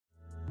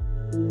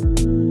You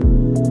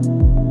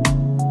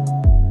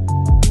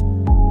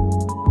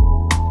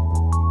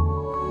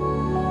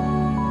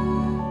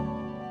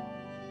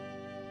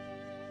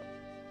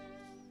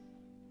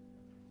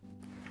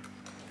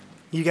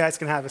guys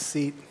can have a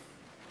seat.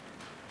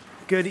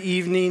 Good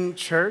evening,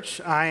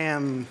 church. I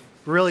am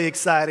really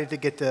excited to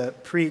get to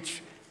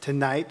preach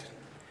tonight.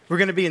 We're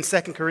going to be in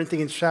 2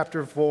 Corinthians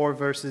chapter 4,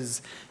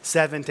 verses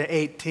 7 to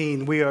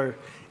 18. We are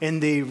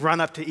in the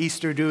run-up to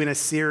Easter doing a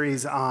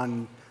series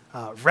on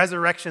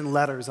resurrection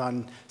letters,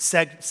 on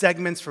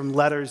segments from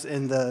letters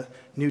in the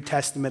New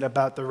Testament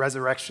about the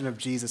resurrection of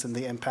Jesus and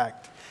the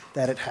impact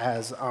that it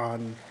has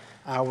on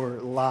our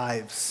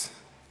lives.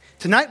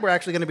 Tonight, we're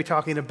actually going to be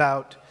talking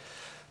about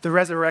the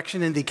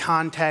resurrection in the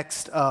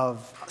context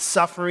of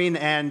suffering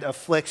and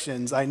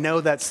afflictions. I know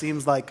that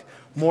seems like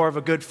more of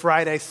a Good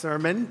Friday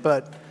sermon,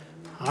 but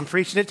I'm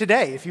preaching it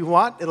today. If you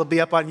want, it'll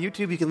be up on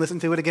YouTube. You can listen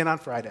to it again on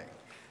Friday.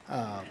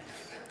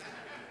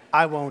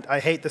 I won't. I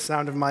hate the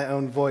sound of my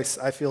own voice.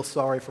 I feel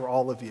sorry for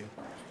all of you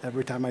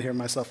every time I hear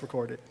myself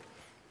record it.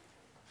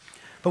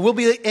 But we'll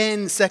be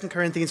in 2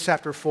 Corinthians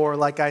chapter 4,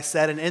 like I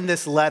said, and in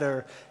this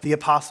letter, the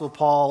Apostle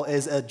Paul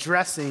is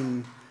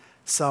addressing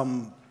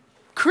some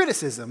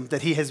criticism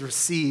that he has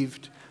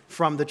received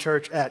from the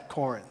church at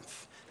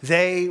Corinth.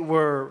 They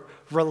were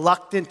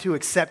reluctant to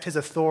accept his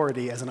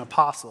authority as an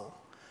apostle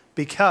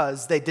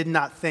because they did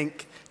not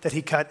think that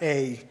he cut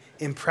an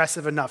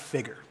impressive enough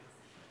figure.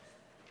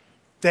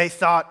 They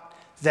thought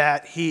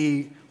that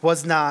he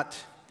was not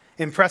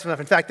impressive enough.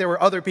 In fact, there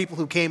were other people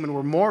who came and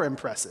were more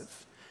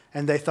impressive.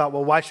 And they thought,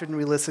 well, why shouldn't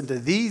we listen to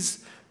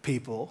these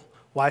people?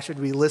 Why should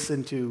we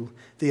listen to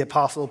the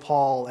Apostle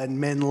Paul and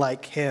men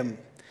like him?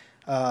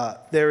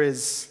 There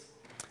is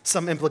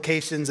some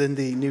implications in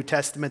the New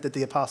Testament that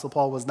the Apostle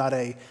Paul was not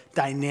a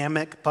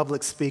dynamic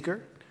public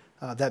speaker.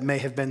 That may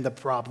have been the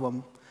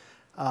problem.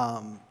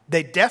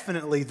 They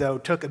definitely, though,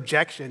 took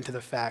objection to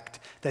the fact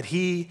that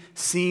he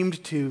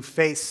seemed to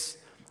face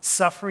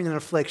suffering and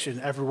affliction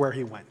everywhere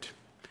he went.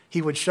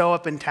 He would show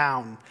up in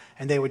town,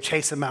 and they would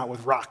chase him out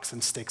with rocks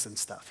and sticks and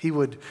stuff. He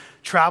would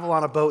travel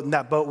on a boat, and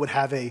that boat would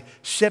have a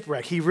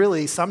shipwreck. He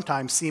really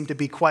sometimes seemed to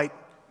be quite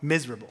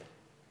miserable.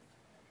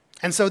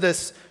 And so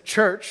this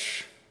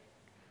church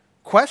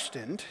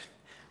questioned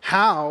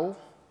why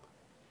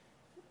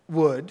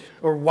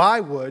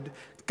would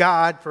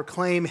God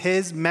proclaim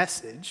his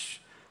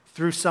message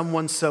through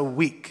someone so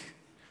weak,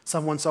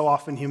 someone so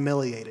often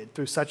humiliated,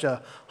 through such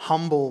a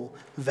humble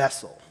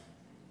vessel?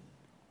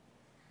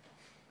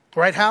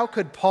 Right? How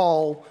could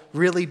Paul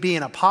really be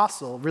an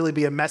apostle, really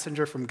be a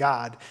messenger from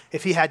God,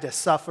 if he had to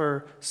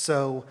suffer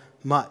so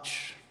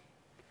much?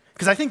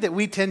 Because I think that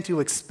we tend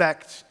to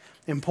expect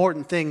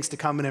important things to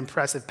come in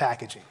impressive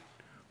packaging,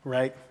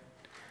 right?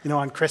 You know,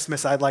 on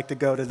Christmas, I'd like to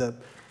go to the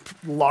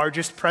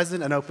largest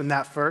present and open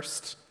that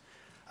first.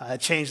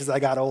 It changed as I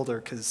got older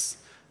because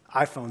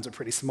iPhones are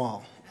pretty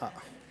small.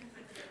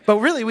 But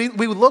really,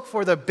 we would look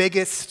for the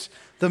biggest,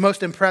 the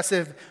most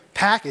impressive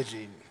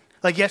packaging.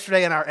 Like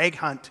yesterday in our egg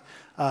hunt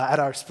at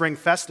our spring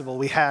festival,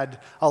 we had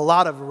a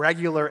lot of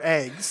regular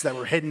eggs that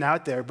were hidden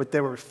out there, but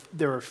there were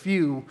a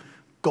few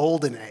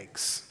golden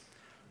eggs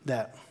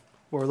that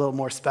were a little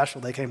more special.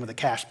 They came with a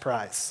cash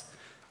prize.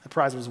 The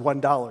prize was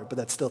 $1, but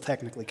that's still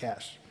technically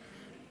cash.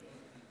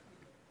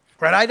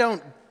 Right? I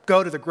don't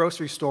go to the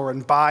grocery store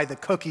and buy the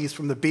cookies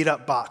from the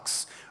beat-up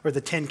box or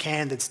the tin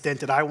can that's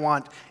dented. I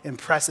want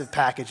impressive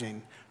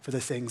packaging for the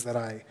things that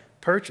I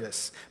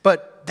purchase.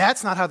 But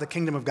that's not how the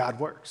kingdom of God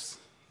works.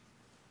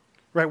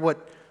 Right?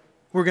 What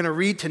we're going to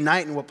read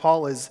tonight and what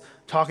Paul is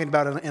talking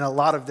about in a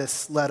lot of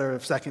this letter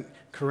of 2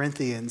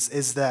 Corinthians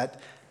is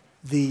that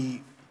the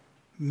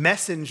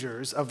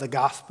messengers of the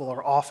gospel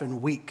are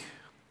often weak,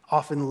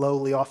 often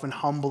lowly, often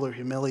humble or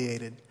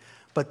humiliated,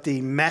 but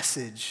the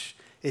message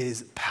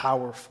is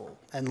powerful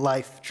and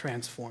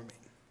life-transforming.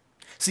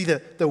 See,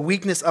 the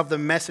weakness of the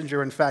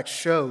messenger, in fact,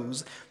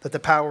 shows that the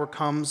power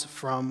comes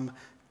from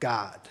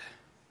God.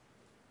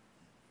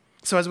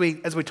 So as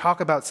we talk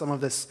about some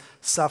of this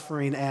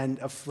suffering and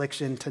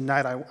affliction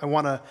tonight, I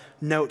want to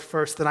note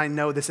first that I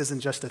know this isn't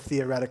just a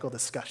theoretical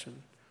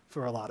discussion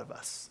for a lot of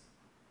us,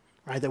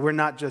 right? That we're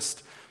not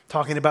just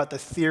talking about the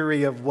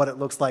theory of what it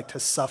looks like to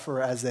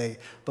suffer as a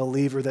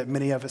believer, that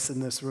many of us in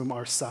this room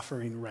are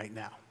suffering right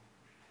now.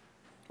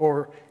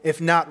 Or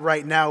if not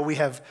right now, we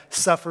have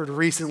suffered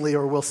recently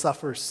or will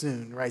suffer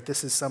soon, right?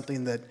 This is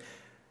something that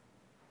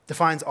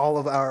defines all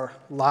of our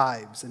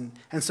lives.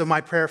 And so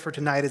my prayer for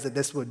tonight is that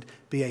this would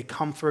be a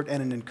comfort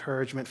and an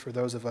encouragement for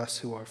those of us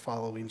who are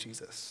following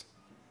Jesus.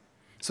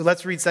 So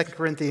let's read 2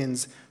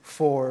 Corinthians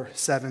 4,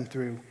 7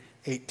 through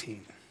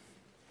 18.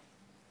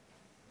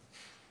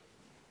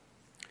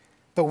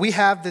 But we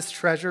have this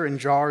treasure in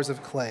jars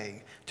of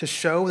clay to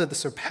show that the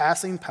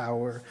surpassing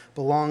power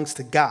belongs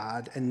to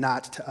God and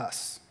not to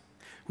us.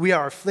 We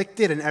are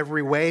afflicted in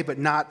every way, but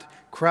not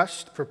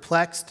crushed,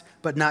 perplexed,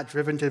 but not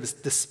driven to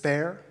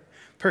despair,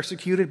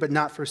 persecuted, but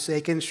not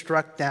forsaken,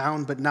 struck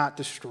down, but not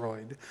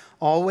destroyed,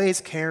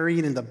 always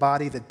carrying in the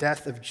body the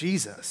death of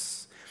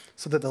Jesus,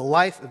 so that the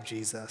life of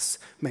Jesus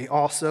may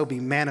also be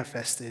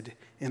manifested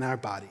in our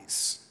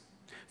bodies.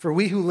 For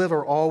we who live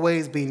are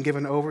always being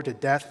given over to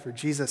death for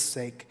Jesus'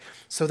 sake,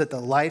 so that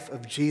the life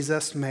of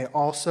Jesus may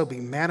also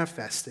be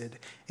manifested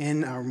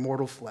in our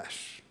mortal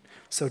flesh.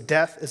 So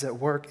death is at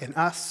work in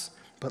us,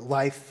 but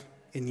life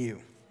in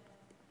you.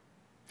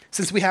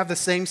 Since we have the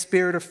same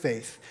spirit of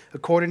faith,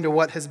 according to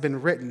what has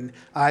been written,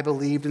 I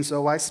believed and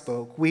so I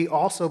spoke, we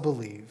also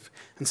believe,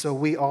 and so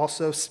we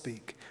also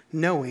speak,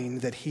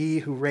 knowing that he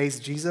who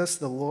raised Jesus,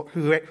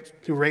 who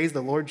raised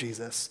the Lord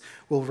Jesus,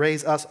 will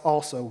raise us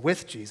also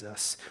with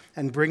Jesus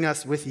and bring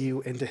us with you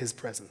into his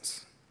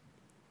presence.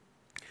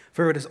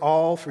 For it is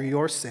all for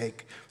your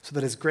sake, so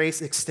that as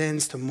grace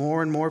extends to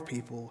more and more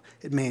people,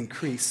 it may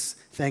increase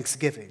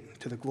thanksgiving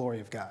to the glory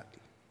of God.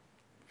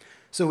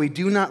 So we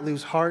do not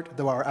lose heart,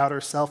 though our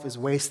outer self is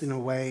wasting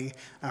away,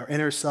 our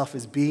inner self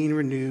is being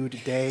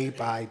renewed day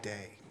by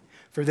day.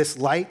 For this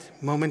light,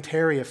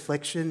 momentary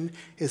affliction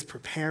is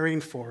preparing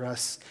for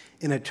us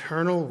an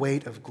eternal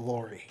weight of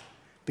glory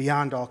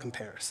beyond all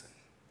comparison,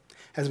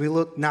 as we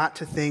look not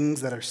to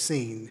things that are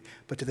seen,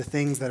 but to the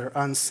things that are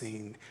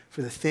unseen.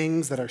 For the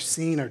things that are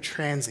seen are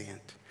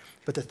transient,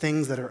 but the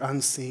things that are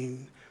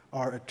unseen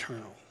are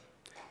eternal.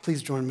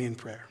 Please join me in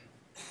prayer.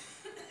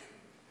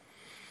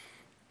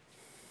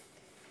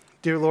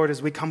 Dear Lord,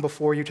 as we come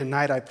before you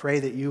tonight, I pray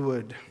that you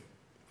would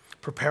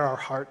prepare our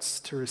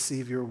hearts to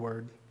receive your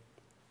word.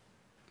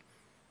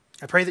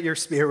 I pray that your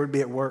Spirit would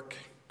be at work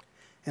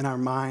in our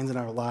minds and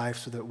our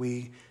lives so that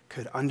we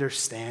could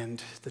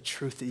understand the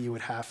truth that you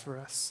would have for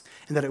us,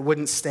 and that it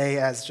wouldn't stay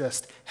as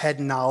just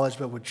head knowledge,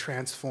 but would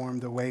transform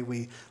the way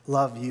we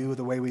love you,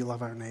 the way we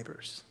love our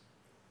neighbors.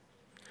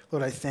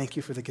 Lord, I thank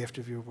you for the gift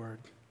of your word.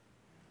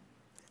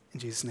 In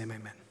Jesus' name,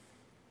 amen.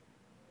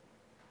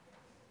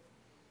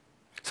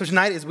 So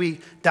tonight, as we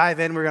dive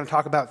in, we're going to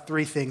talk about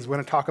three things. We're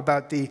going to talk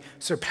about the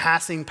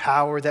surpassing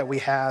power that we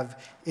have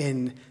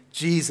in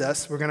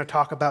Jesus. We're going to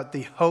talk about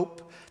the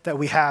hope that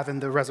we have in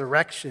the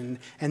resurrection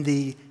and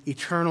the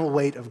eternal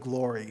weight of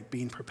glory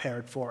being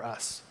prepared for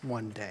us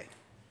one day.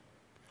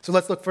 So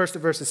let's look first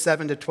at verses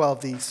 7 to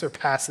 12, the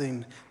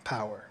surpassing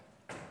power.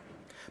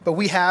 But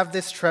we have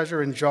this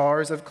treasure in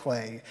jars of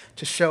clay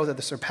to show that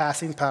the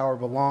surpassing power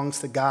belongs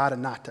to God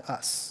and not to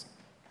us.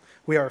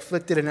 We are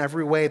afflicted in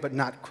every way, but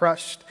not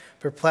crushed,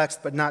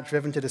 perplexed, but not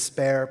driven to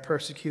despair,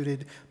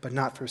 persecuted, but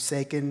not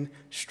forsaken,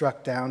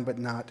 struck down, but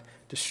not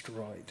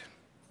destroyed.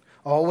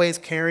 Always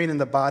carrying in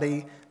the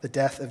body the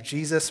death of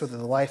Jesus, so that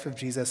the life of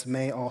Jesus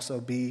may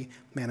also be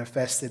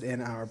manifested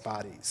in our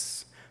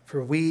bodies.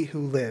 For we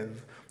who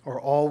live are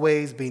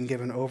always being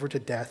given over to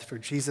death for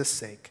Jesus'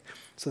 sake,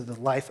 so that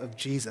the life of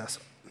Jesus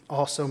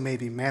also may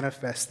be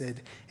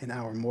manifested in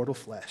our mortal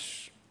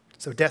flesh.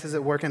 So death is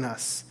at work in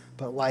us,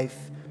 but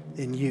life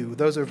in you.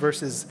 Those are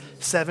verses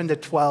 7 to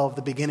 12,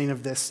 the beginning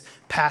of this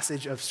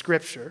passage of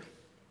Scripture.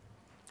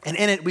 And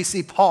in it we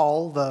see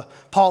Paul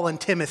and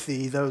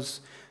Timothy,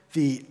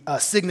 the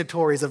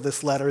signatories of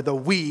this letter, the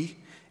we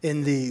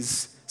in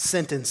these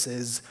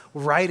sentences,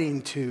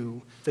 writing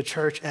to the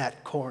church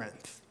at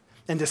Corinth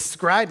and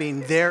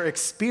describing their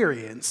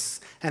experience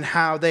and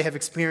how they have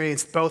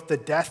experienced both the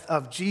death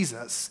of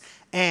Jesus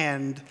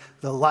and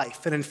the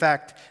life. And in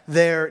fact,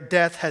 their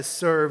death has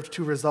served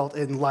to result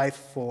in life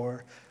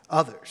for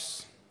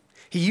others.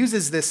 He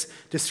uses this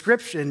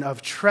description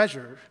of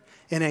treasure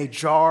in a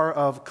jar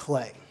of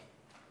clay.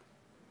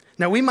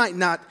 Now, we might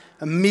not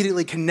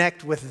immediately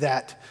connect with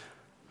that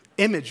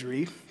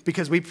imagery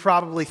because we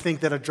probably think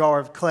that a jar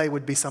of clay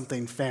would be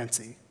something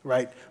fancy,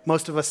 right?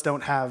 Most of us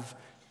don't have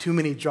too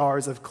many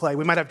jars of clay.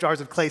 We might have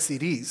jars of clay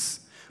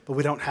CDs, but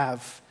we don't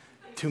have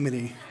too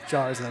many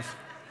jars of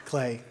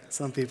clay.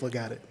 Some people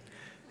got it.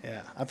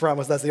 Yeah, I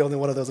promise that's the only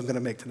one of those I'm going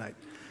to make tonight.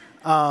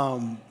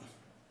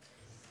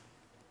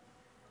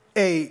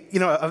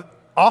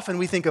 Often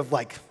we think of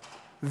like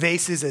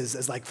vases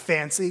as like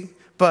fancy,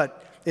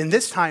 but in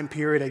this time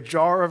period, a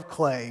jar of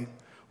clay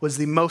was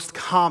the most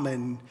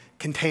common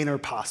container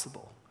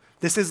possible.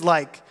 This is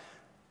like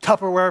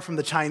Tupperware from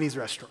the Chinese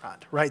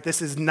restaurant, right?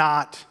 This is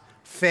not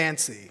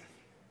fancy.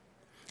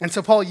 And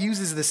so Paul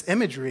uses this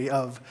imagery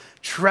of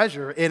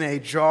treasure in a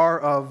jar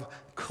of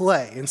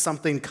clay, in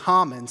something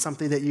common,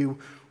 something that you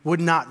would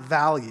not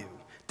value.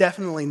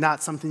 Definitely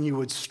not something you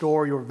would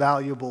store your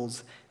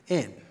valuables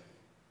in.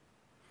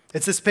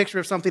 It's this picture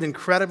of something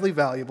incredibly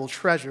valuable,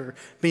 treasure,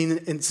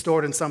 being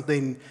stored in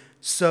something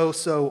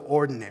so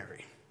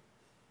ordinary.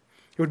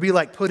 It would be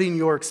like putting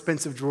your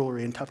expensive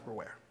jewelry in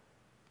Tupperware.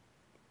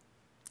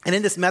 And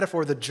in this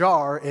metaphor, the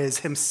jar is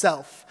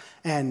himself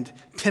and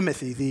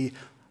Timothy, the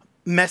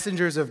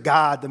messengers of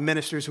God, the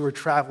ministers who were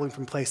traveling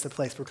from place to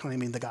place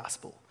proclaiming the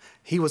gospel.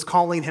 He was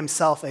calling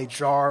himself a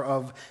jar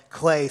of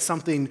clay,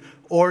 something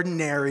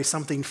ordinary,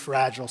 something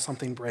fragile,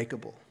 something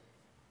breakable.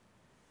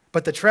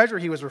 But the treasure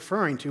he was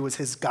referring to was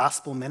his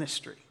gospel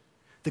ministry,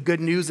 the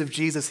good news of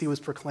Jesus he was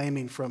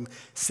proclaiming from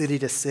city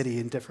to city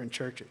in different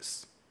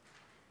churches.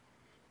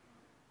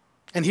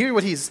 And here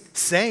what he's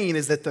saying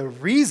is that the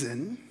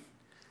reason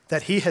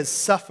that he has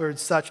suffered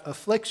such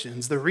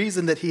afflictions, the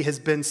reason that he has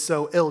been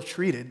so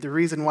ill-treated, the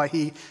reason why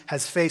he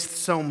has faced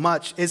so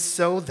much is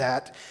so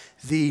that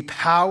the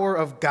power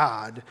of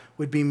God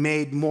would be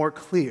made more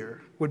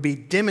clear, would be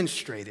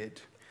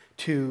demonstrated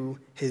to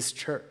his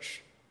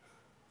church.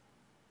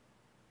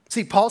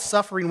 See, Paul's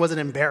suffering was an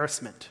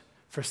embarrassment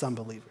for some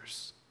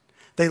believers.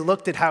 They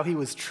looked at how he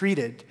was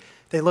treated.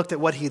 They looked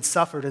at what he had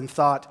suffered and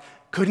thought,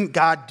 couldn't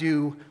God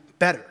do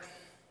better?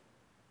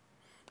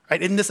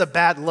 Right? Isn't this a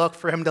bad look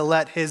for him to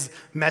let his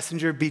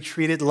messenger be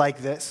treated like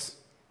this?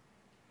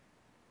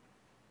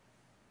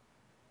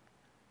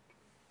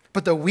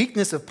 But the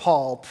weakness of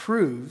Paul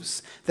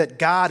proves that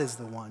God is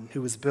the one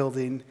who is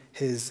building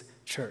his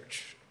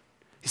church.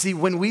 You see,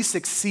 when we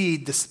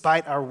succeed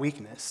despite our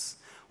weakness,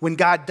 when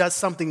God does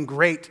something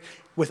great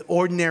with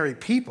ordinary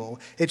people,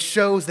 it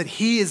shows that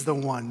he is the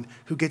one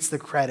who gets the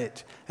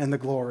credit and the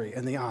glory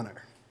and the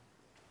honor.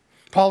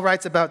 Paul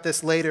writes about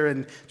this later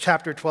in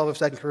chapter 12 of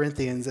 2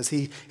 Corinthians as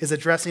he is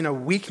addressing a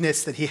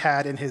weakness that he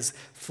had in his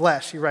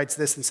flesh. He writes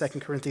this in 2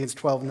 Corinthians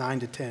 12,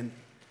 9-10.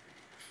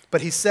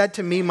 But he said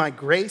to me, my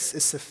grace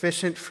is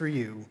sufficient for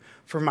you,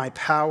 for my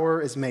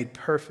power is made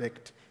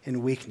perfect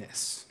in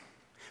weakness.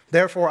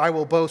 Therefore, I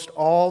will boast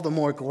all the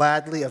more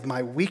gladly of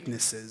my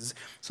weaknesses,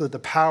 so that the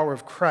power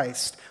of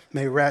Christ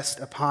may rest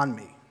upon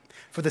me.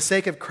 For the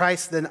sake of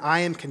Christ, then,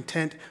 I am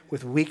content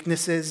with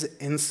weaknesses,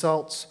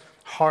 insults,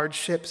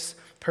 hardships,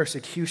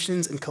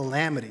 persecutions, and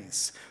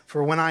calamities.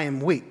 For when I am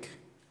weak,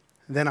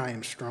 then I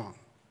am strong.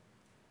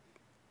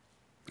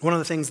 One of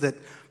the things that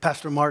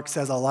Pastor Mark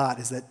says a lot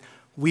is that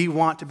we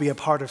want to be a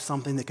part of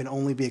something that can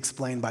only be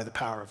explained by the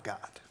power of God.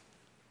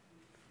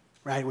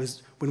 Right? It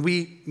was when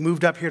we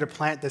moved up here to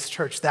plant this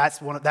church,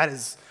 that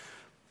is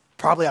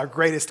probably our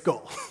greatest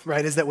goal,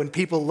 right? Is that when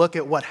people look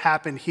at what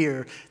happened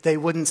here, they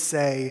wouldn't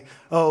say,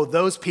 oh,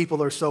 those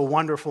people are so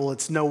wonderful,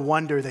 it's no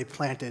wonder they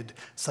planted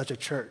such a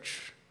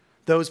church.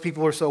 Those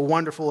people are so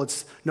wonderful,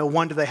 it's no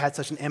wonder they had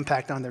such an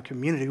impact on their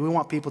community. We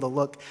want people to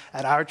look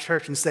at our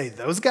church and say,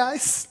 those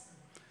guys?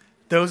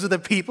 Those are the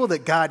people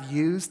that God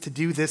used to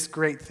do this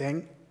great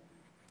thing?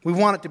 We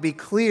want it to be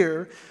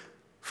clear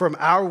from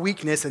our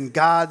weakness and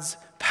God's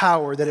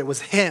power that it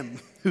was him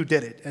who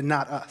did it and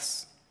not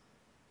us.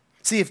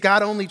 See, if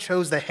God only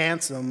chose the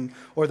handsome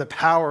or the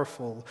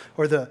powerful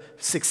or the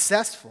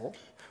successful,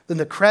 then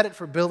the credit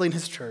for building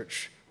his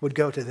church would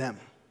go to them.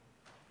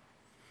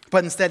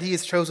 But instead, he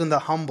has chosen the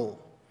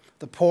humble,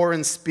 the poor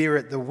in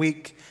spirit, the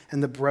weak,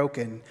 and the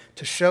broken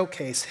to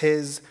showcase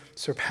his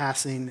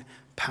surpassing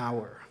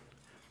power.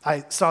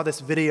 I saw this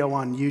video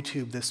on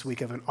YouTube this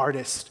week of an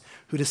artist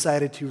who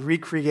decided to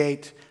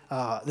recreate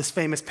this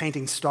famous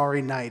painting,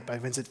 Starry Night by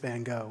Vincent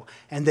van Gogh.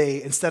 And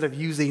they, instead of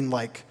using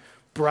like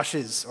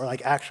brushes or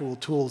like actual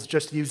tools,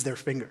 just used their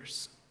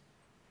fingers.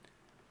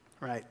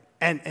 Right?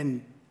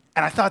 And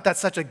I thought that's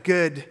such a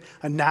good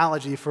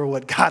analogy for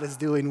what God is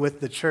doing with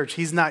the church.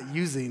 He's not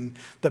using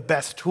the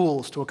best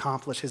tools to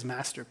accomplish his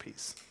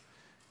masterpiece.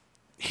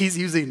 He's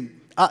using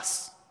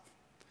us.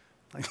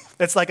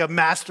 It's like a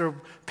master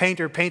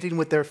painter painting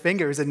with their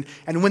fingers. And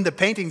when the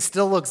painting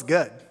still looks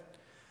good,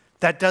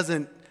 that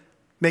doesn't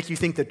make you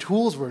think the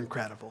tools were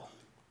incredible.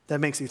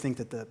 That makes you think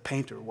that the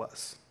painter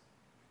was.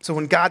 So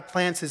when God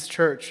plants his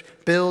church,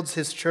 builds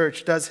his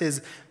church,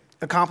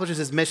 accomplishes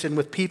his mission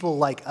with people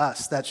like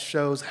us, that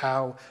shows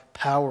how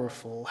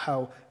powerful,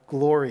 how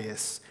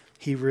glorious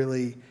he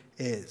really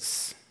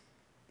is.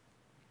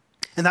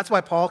 And that's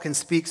why Paul can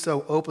speak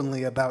so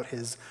openly about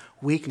his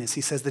weakness.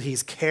 He says that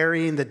he's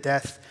carrying the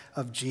death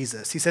of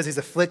Jesus. He says he's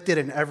afflicted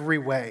in every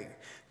way,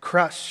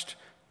 crushed,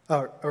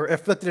 or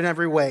afflicted in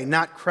every way,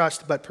 not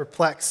crushed but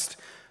perplexed,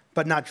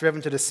 but not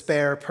driven to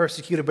despair,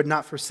 persecuted but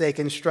not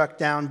forsaken, struck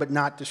down but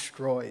not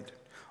destroyed,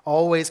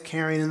 always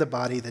carrying in the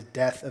body the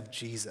death of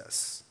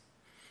Jesus,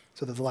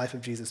 so that the life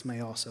of Jesus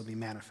may also be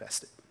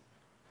manifested.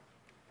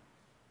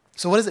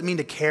 So what does it mean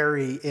to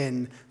carry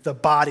in the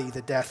body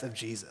the death of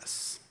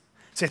Jesus?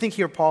 So I think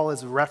here Paul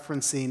is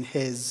referencing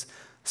his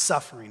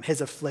suffering,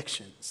 his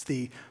afflictions,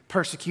 the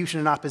persecution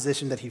and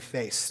opposition that he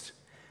faced.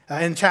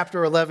 In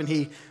chapter 11,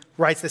 he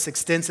writes this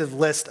extensive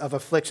list of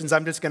afflictions.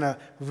 I'm just going to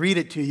read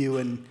it to you,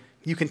 and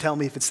you can tell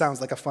me if it sounds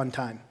like a fun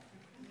time.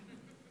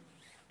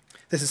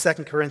 This is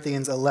 2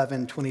 Corinthians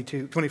 11,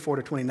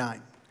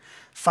 24-29.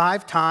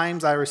 5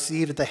 times I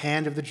received at the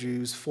hand of the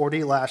Jews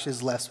 40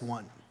 lashes less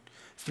one.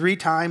 3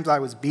 times I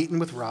was beaten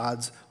with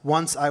rods.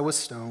 Once I was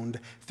stoned.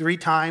 3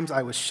 times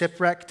I was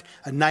shipwrecked.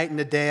 A night and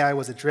a day I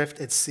was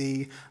adrift at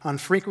sea, on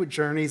frequent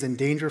journeys in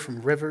danger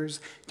from rivers,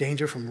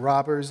 danger from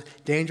robbers,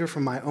 danger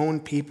from my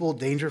own people,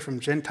 danger from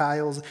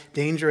Gentiles,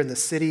 danger in the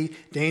city,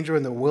 danger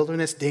in the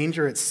wilderness,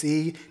 danger at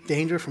sea,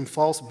 danger from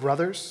false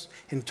brothers,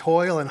 in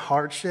toil and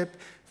hardship,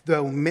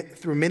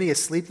 through many a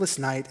sleepless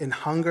night, in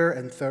hunger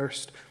and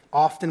thirst,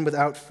 often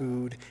without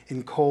food,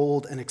 in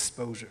cold and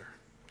exposure.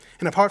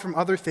 And apart from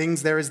other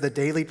things, there is the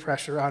daily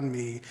pressure on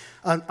me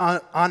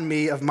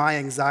of my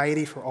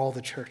anxiety for all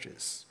the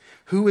churches.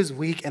 Who is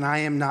weak and I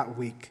am not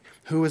weak?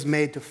 Who is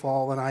made to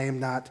fall and I am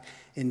not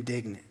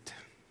indignant?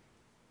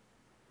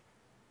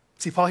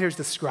 See, Paul here is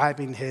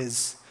describing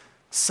his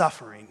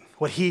suffering,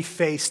 what he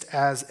faced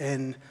as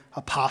an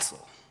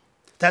apostle.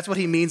 That's what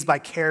he means by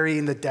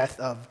carrying the death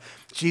of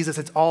Jesus.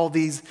 It's all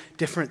these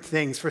different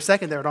things. For a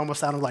second there, it almost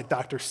sounded like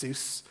Dr.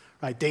 Seuss,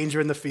 right? Danger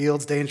in the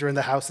fields, danger in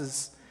the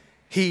houses.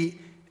 He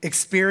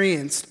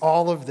experienced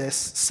all of this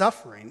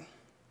suffering.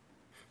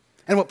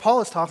 And what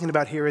Paul is talking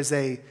about here is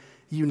a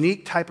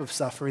unique type of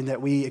suffering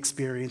that we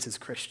experience as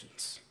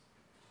Christians.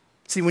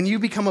 See, when you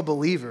become a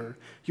believer,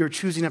 you're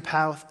choosing a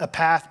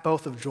path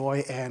both of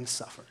joy and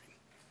suffering.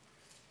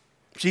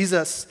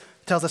 Jesus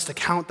tells us to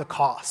count the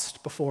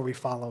cost before we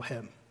follow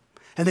him.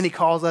 And then he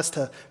calls us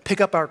to pick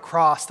up our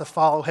cross, to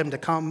follow him, to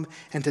come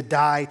and to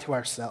die to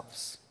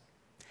ourselves.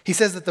 He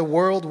says that the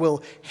world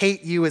will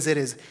hate you as it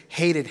has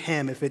hated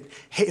him.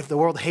 If the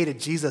world hated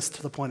Jesus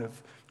to the point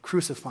of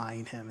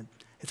crucifying him,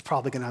 it's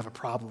probably going to have a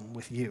problem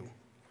with you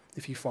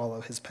if you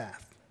follow his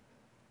path.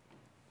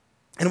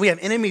 And we have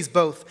enemies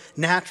both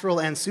natural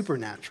and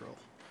supernatural,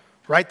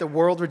 right? The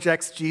world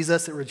rejects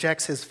Jesus, it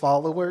rejects his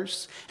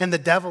followers, and the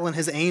devil and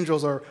his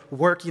angels are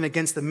working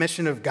against the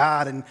mission of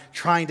God and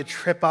trying to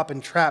trip up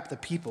and trap the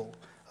people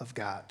of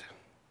God.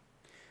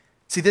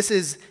 See, this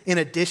is in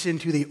addition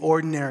to the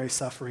ordinary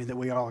suffering that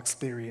we all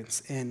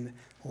experience in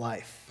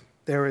life.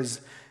 There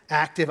is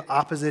active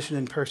opposition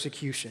and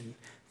persecution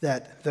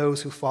that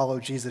those who follow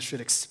Jesus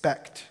should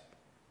expect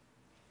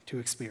to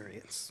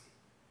experience.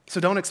 So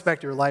don't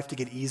expect your life to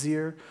get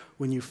easier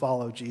when you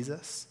follow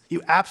Jesus.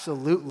 You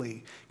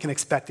absolutely can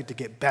expect it to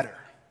get better,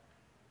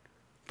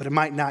 but it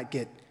might not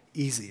get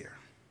easier.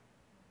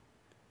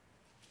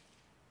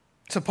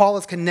 So Paul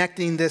is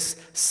connecting this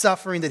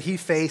suffering that he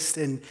faced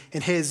in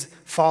his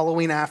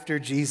following after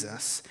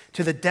Jesus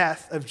to the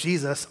death of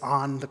Jesus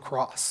on the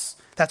cross.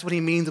 That's what he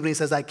means when he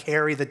says, I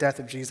carry the death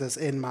of Jesus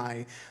in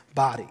my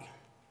body.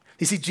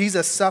 You see,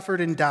 Jesus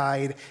suffered and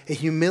died a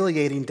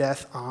humiliating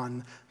death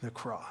on the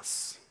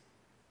cross.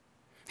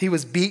 He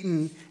was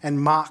beaten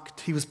and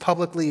mocked. He was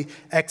publicly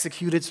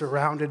executed,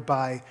 surrounded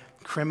by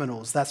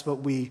criminals. That's what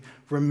we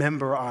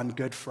remember on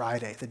Good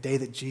Friday, the day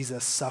that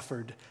Jesus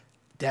suffered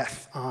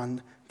death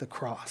on the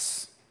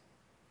cross.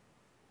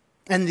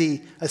 And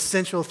the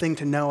essential thing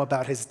to know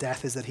about his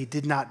death is that he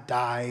did not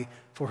die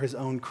for his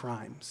own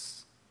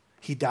crimes.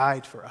 He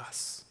died for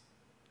us.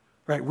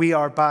 Right? We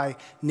are by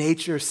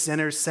nature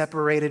sinners,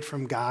 separated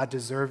from God,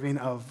 deserving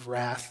of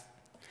wrath,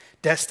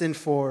 destined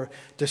for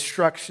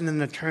destruction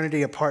and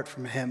eternity apart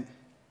from him.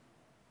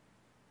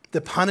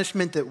 The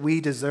punishment that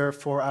we deserve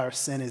for our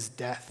sin is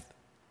death.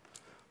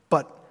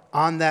 But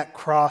on that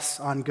cross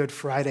on Good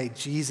Friday,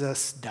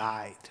 Jesus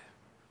died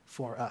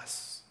for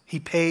us. He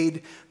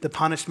paid the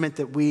punishment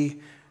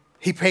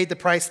he paid the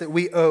price that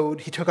we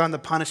owed. He took on the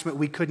punishment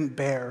we couldn't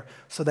bear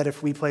so that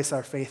if we place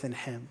our faith in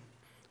him,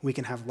 we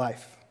can have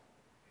life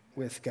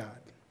with God.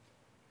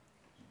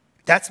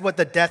 That's what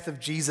the death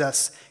of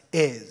Jesus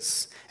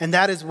is. And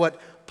that is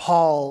what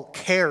Paul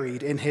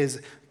carried in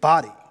his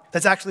body.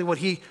 That's actually what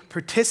he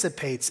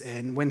participates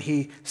in when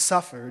he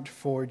suffered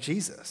for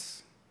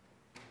Jesus.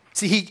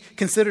 See, he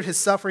considered his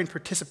suffering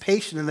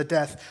participation in the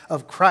death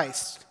of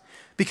Christ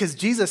because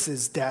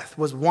Jesus' death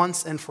was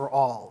once and for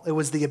all. It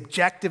was the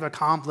objective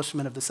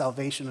accomplishment of the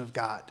salvation of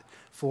God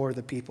for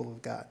the people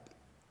of God.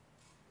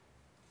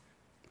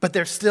 But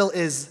there still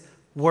is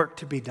work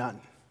to be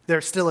done.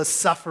 There still is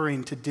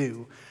suffering to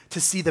do to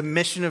see the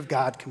mission of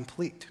God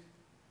complete.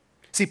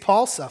 See,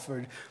 Paul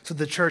suffered so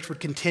the church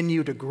would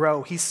continue to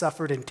grow. He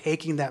suffered in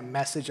taking that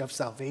message of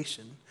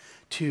salvation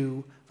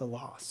to the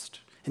lost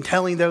and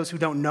telling those who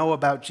don't know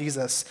about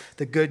Jesus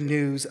the good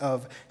news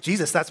of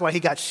Jesus. That's why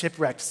he got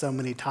shipwrecked so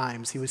many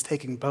times. He was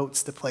taking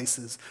boats to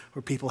places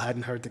where people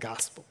hadn't heard the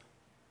gospel.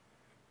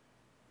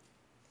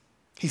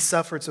 He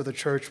suffered so the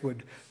church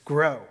would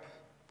grow.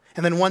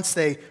 And then once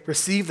they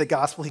received the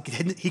gospel,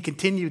 he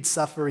continued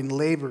suffering,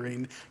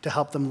 laboring to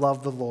help them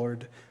love the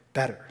Lord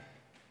better.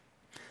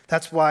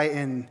 That's why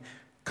in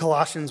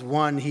Colossians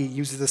 1, he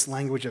uses this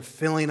language of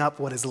filling up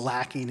what is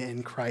lacking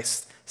in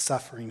Christ's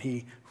suffering.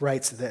 He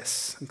writes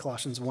this in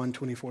Colossians 1,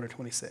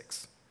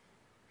 24-26.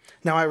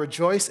 Now I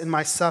rejoice in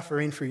my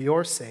suffering for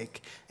your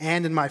sake,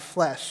 and in my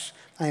flesh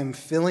I am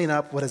filling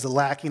up what is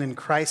lacking in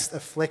Christ's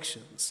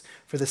afflictions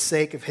for the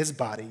sake of his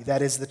body,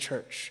 that is the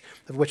church,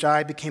 of which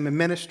I became a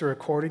minister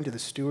according to the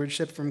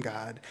stewardship from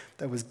God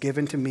that was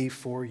given to me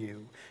for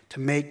you, to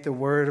make the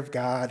word of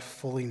God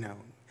fully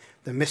known,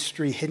 the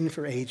mystery hidden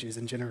for ages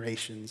and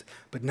generations,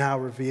 but now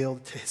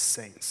revealed to his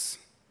saints.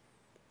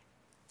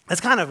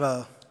 That's kind of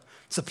a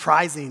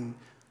surprising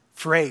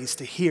phrase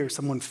to hear,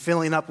 someone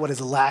filling up what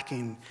is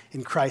lacking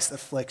in Christ's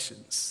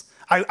afflictions.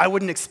 I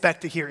wouldn't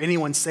expect to hear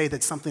anyone say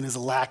that something is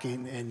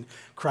lacking in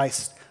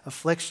Christ's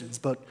afflictions.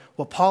 But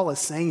what Paul is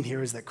saying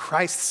here is that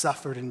Christ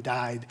suffered and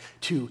died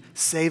to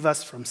save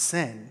us from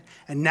sin.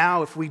 And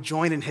now if we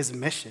join in his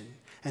mission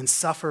and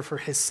suffer for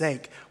his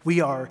sake,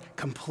 we are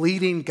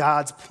completing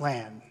God's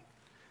plan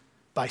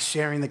by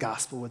sharing the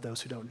gospel with those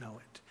who don't know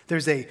it.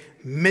 There's a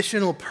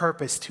missional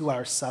purpose to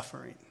our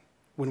suffering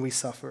when we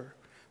suffer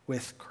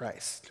with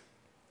Christ.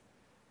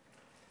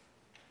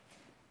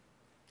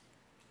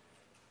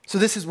 So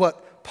this is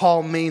what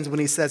Paul means when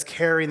he says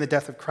carrying the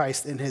death of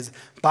Christ in his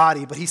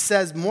body. But he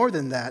says more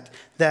than that,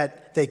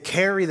 that they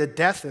carry the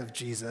death of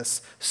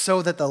Jesus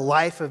so that the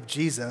life of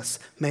Jesus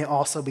may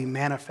also be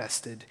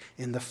manifested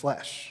in the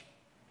flesh.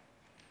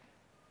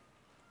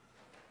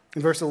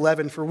 In verse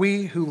 11, for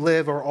we who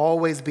live are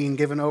always being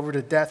given over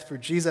to death for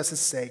Jesus'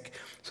 sake,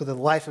 so the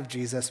life of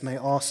Jesus may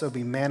also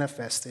be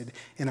manifested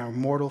in our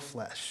mortal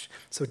flesh.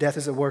 So death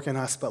is at work in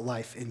us, but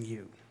life in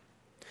you.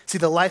 See,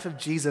 the life of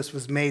Jesus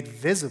was made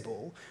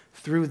visible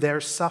through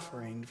their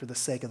suffering for the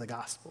sake of the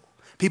gospel.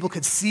 People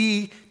could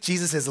see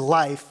Jesus'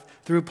 life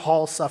through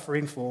Paul's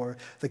suffering for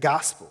the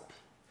gospel.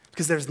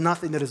 Because there's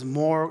nothing that is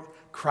more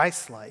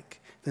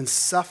Christ-like than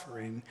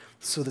suffering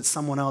so that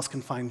someone else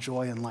can find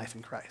joy and life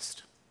in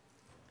Christ.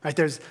 Right?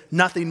 There's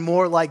nothing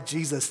more like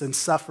Jesus than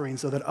suffering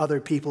so that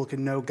other people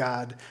can know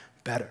God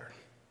better.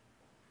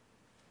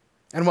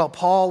 And while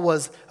Paul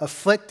was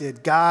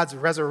afflicted, God's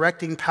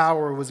resurrecting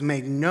power was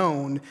made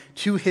known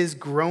to his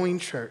growing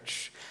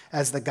church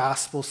as the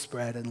gospel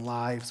spread and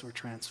lives were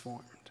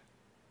transformed.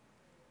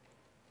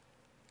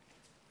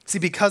 See,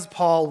 because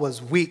Paul was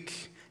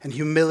weak and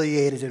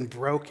humiliated and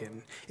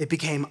broken, it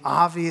became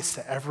obvious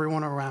to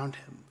everyone around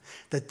him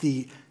that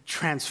the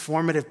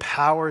transformative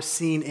power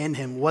seen in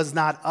him was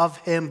not of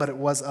him, but it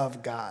was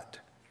of God.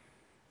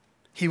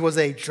 He was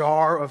a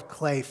jar of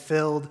clay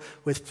filled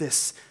with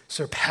this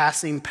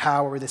surpassing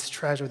power, this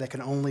treasure that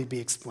can only be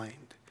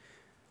explained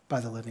by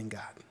the living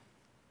God.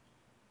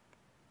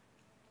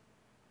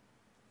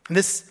 And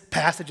this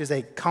passage is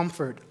a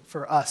comfort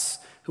for us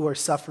who are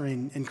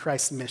suffering in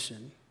Christ's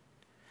mission,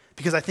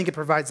 because I think it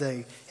provides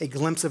a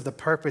glimpse of the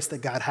purpose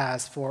that God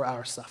has for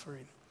our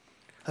suffering.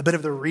 A bit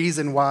of the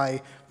reason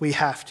why we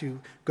have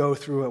to go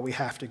through what we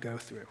have to go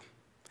through.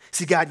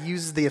 See, God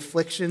uses the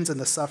afflictions and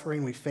the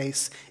suffering we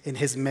face in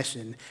his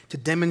mission to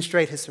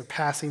demonstrate his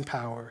surpassing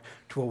power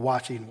to a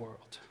watching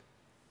world.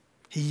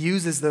 He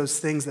uses those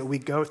things that we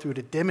go through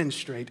to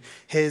demonstrate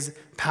his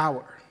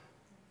power.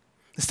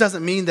 This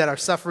doesn't mean that our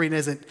suffering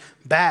isn't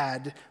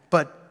bad,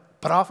 but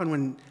often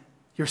when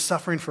you're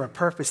suffering for a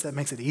purpose, that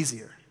makes it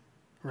easier.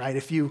 Right?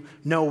 If you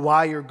know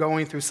why you're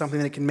going through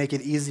something that can make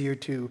it easier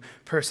to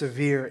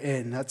persevere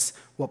in, that's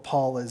what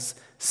Paul is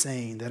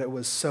saying, that it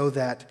was so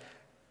that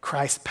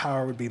Christ's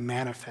power would be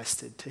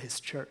manifested to his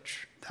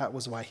church. That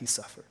was why he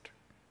suffered.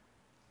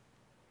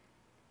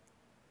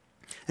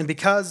 And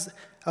because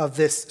of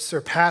this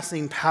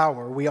surpassing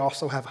power, we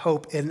also have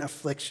hope in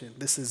affliction.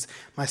 This is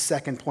my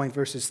second point,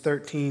 verses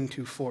 13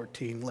 to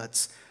 14.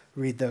 Let's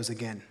read those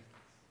again.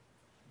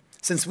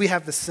 Since we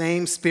have the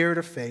same spirit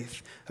of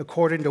faith,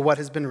 according to what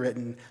has been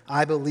written,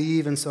 I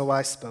believe and so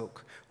I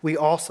spoke. We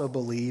also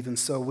believe and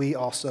so we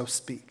also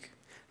speak,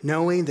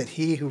 knowing that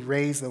he who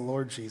raised the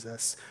Lord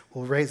Jesus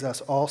will raise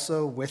us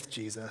also with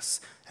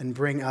Jesus and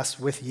bring us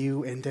with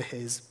you into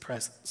his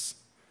presence.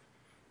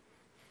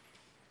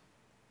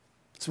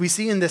 So we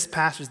see in this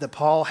passage that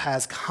Paul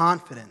has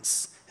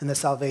confidence in the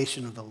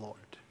salvation of the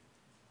Lord,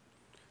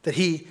 that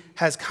he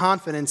has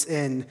confidence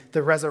in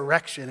the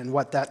resurrection and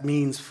what that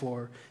means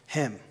for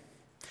him.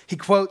 He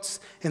quotes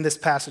in this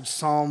passage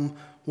Psalm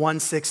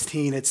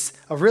 116. It's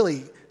a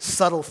really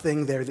subtle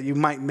thing there that you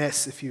might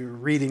miss if you're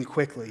reading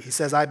quickly. He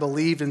says, I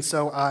believed and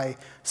so I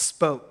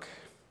spoke.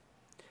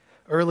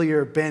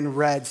 Earlier, Ben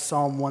read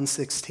Psalm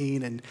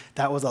 116, and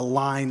that was a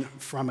line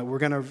from it. We're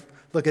going to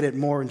look at it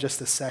more in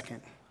just a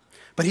second.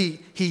 But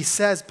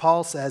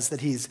Paul says that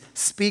he's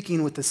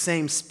speaking with the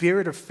same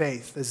spirit of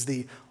faith as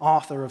the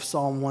author of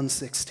Psalm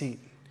 116.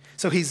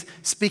 So he's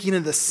speaking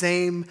in the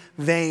same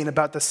vein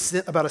about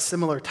a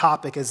similar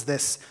topic as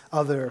this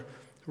other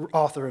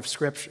author of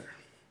Scripture.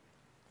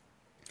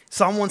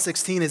 Psalm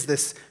 116 is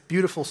this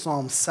beautiful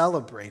psalm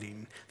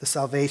celebrating the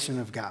salvation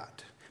of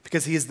God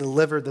because he has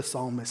delivered the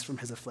psalmist from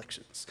his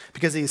afflictions,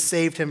 because he has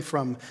saved him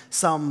from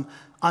some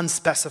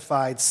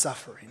unspecified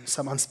suffering,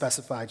 some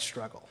unspecified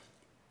struggle.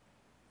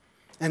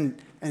 And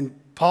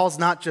Paul's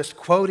not just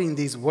quoting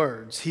these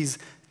words. He's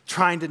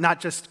trying to not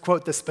just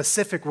quote the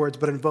specific words,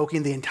 but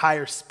invoking the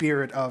entire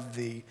spirit of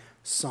the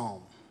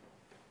psalm.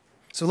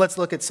 So let's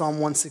look at Psalm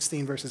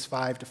 116, verses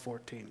 5 to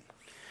 14.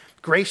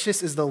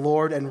 Gracious is the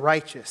Lord and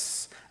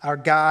righteous. Our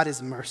God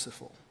is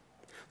merciful.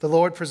 The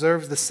Lord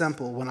preserves the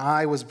simple. When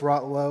I was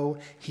brought low,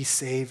 he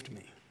saved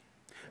me.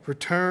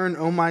 Return,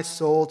 O my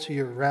soul, to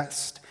your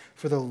rest,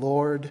 for the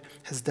Lord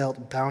has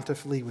dealt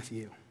bountifully with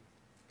you.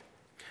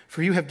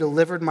 For you have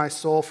delivered my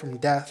soul from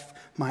death,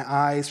 my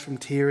eyes from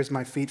tears,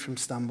 my feet from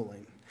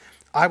stumbling.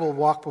 I will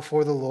walk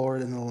before the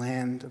Lord in the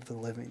land of the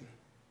living.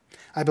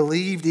 I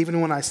believed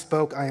even when I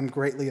spoke, I am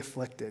greatly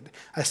afflicted.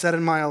 I said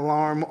in my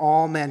alarm,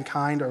 all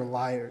mankind are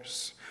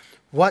liars.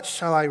 What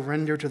shall I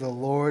render to the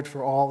Lord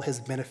for all his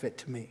benefit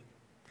to me?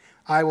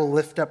 I will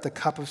lift up the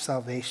cup of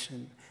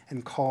salvation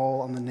and call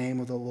on the name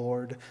of the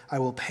Lord. I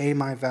will pay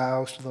my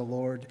vows to the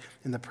Lord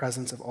in the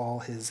presence of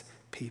all his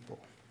people.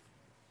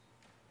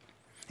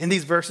 In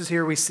these verses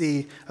here, we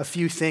see a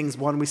few things.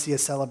 One, we see a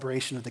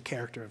celebration of the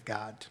character of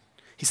God.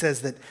 He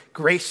says that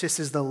gracious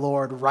is the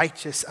Lord,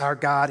 righteous, our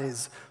God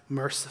is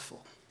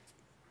merciful.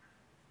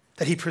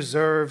 That he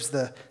preserves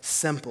the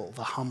simple,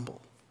 the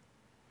humble.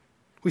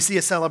 We see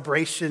a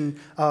celebration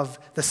of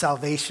the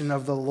salvation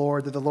of the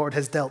Lord, that the Lord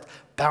has dealt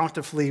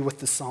bountifully with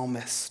the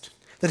psalmist,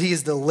 that he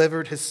has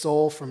delivered his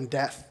soul from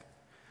death.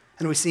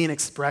 And we see an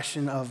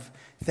expression of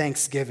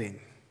thanksgiving.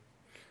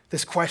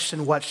 This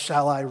question, what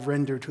shall I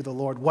render to the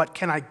Lord? What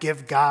can I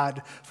give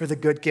God for the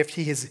good gift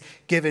he has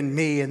given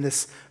me, and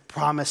this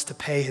promise to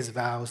pay his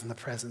vows in the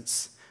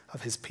presence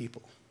of his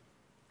people?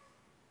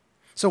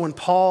 So when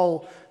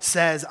Paul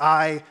says,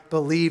 I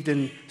believed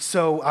and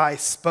so I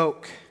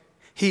spoke,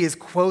 he is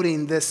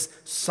quoting this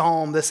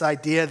psalm, this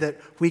idea that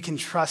we can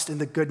trust in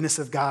the goodness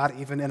of God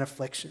even in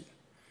affliction.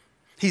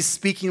 He's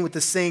speaking with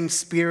the same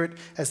spirit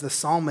as the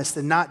psalmist,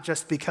 and not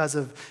just because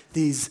of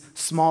these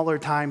smaller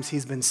times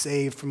he's been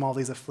saved from all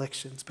these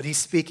afflictions, but he's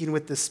speaking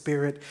with the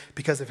spirit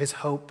because of his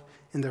hope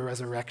in the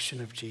resurrection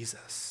of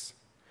Jesus,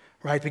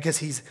 right? Because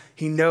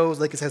he knows,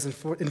 like it says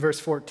in verse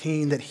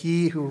 14, that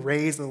he who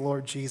raised the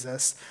Lord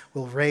Jesus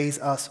will raise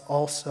us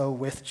also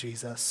with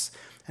Jesus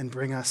and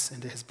bring us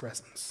into his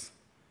presence.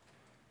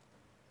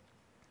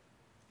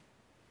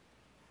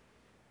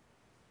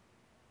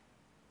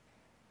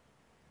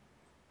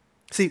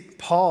 See,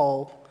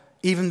 Paul,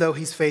 even though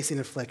he's facing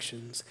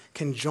afflictions,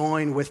 can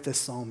join with the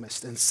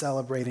psalmist in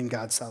celebrating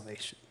God's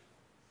salvation.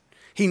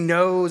 He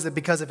knows that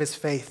because of his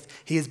faith,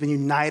 he has been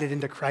united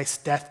into Christ's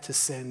death to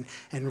sin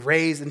and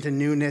raised into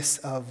newness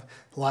of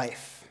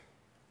life.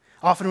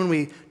 Often when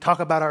we talk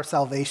about our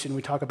salvation,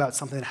 we talk about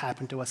something that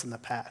happened to us in the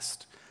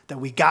past,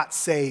 that we got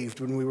saved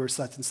when we were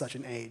such and such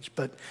an age.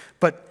 But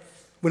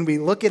when we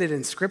look at it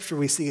in Scripture,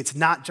 we see it's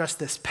not just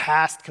this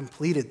past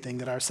completed thing,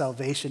 that our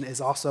salvation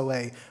is also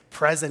a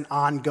present,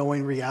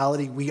 ongoing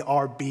reality. We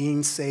are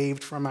being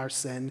saved from our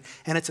sin,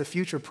 and it's a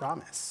future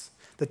promise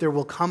that there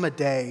will come a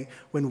day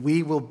when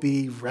we will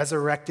be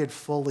resurrected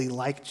fully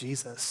like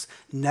Jesus,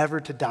 never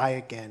to die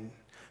again,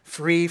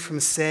 free from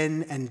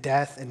sin and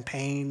death and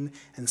pain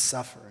and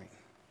suffering.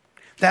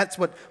 That's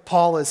what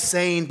Paul is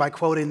saying by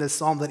quoting this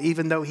psalm, that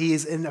even though he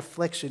is in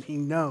affliction, he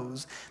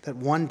knows that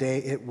one day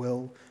it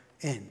will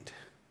end,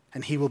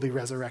 and he will be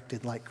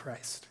resurrected like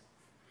Christ.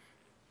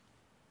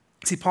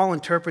 See, Paul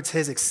interprets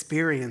his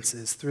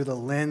experiences through the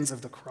lens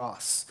of the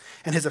cross,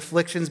 and his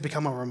afflictions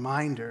become a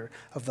reminder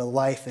of the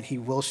life that he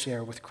will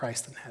share with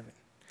Christ in heaven.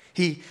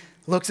 He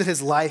looks at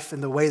his life in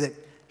the way that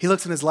he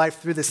looks at his life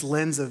through this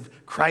lens of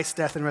Christ's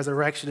death and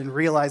resurrection, and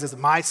realizes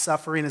my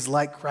suffering is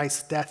like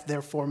Christ's death,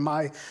 therefore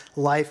my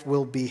life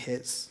will be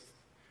his.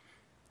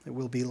 It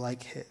will be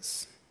like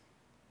his.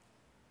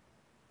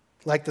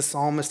 Like the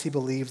psalmist, he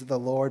believes that the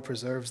Lord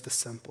preserves the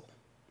simple,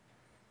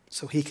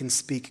 so he can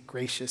speak,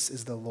 gracious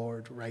is the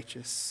Lord,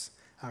 righteous,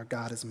 our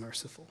God is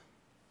merciful.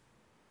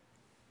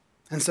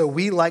 And so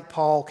we, like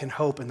Paul, can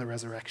hope in the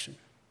resurrection.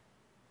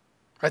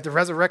 Right? The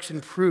resurrection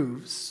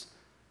proves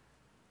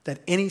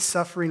that any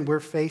suffering we're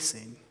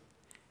facing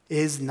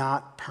is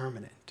not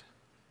permanent.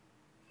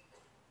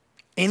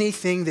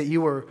 Anything that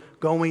you are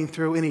going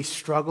through, any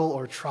struggle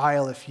or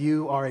trial, if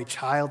you are a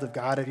child of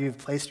God, if you've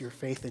placed your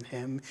faith in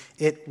him,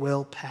 it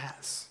will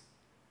pass.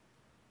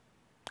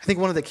 I think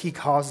one of the key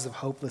causes of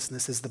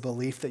hopelessness is the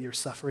belief that your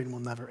suffering will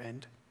never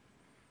end.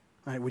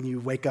 Right? When you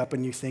wake up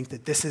and you think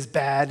that this is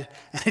bad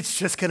and it's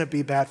just going to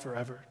be bad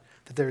forever,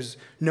 that there's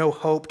no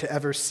hope to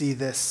ever see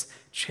this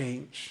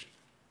change.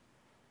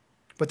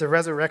 But the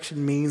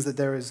resurrection means that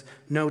there is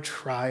no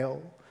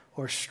trial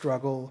or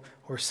struggle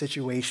or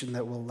situation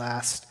that will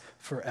last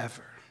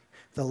forever.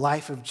 The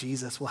life of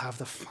Jesus will have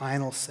the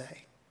final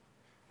say.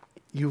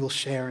 You will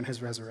share in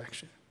his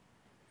resurrection.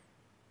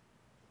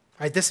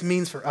 Right? This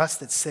means for us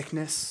that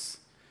sickness,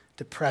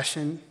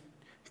 depression,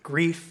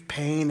 grief,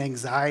 pain,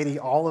 anxiety,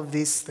 all of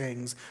these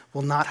things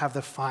will not have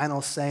the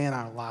final say in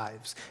our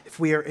lives. If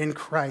we are in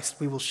Christ,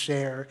 we will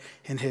share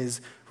in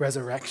his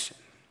resurrection.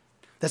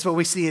 That's what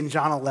we see in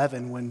John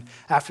 11 when,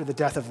 after the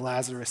death of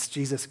Lazarus,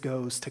 Jesus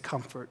goes to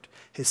comfort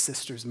his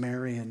sisters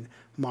Mary and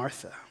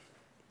Martha.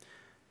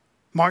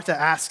 Martha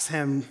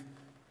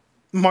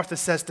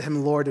says to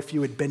him, Lord, if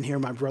you had been here,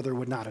 my brother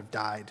would not have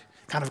died,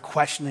 kind of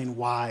questioning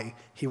why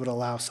he would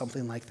allow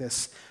something like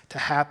this to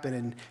happen.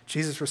 And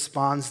Jesus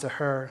responds to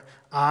her,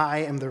 I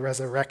am the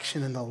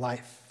resurrection and the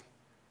life.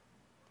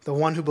 The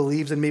one who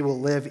believes in me will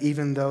live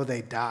even though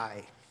they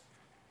die.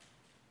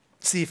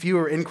 See, if you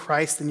are in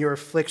Christ, then your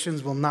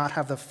afflictions will not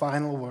have the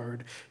final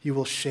word. You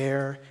will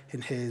share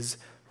in his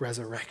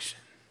resurrection.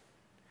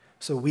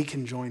 So we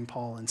can join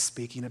Paul in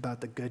speaking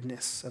about the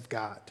goodness of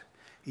God,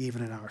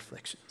 even in our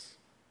afflictions.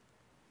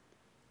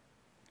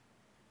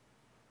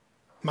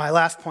 My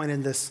last point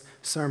in this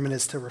sermon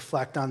is to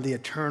reflect on the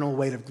eternal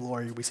weight of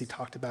glory we see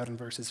talked about in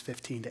verses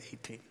 15 to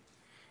 18.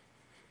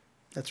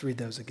 Let's read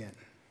those again.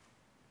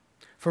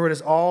 For it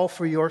is all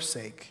for your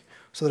sake,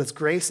 so that as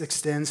grace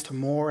extends to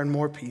more and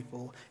more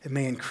people, it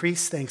may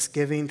increase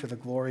thanksgiving to the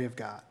glory of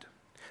God.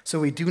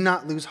 So we do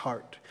not lose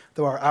heart.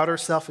 Though our outer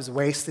self is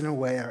wasting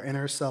away, our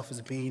inner self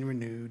is being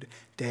renewed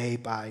day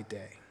by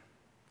day.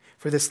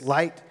 For this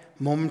light,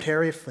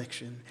 momentary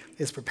affliction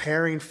is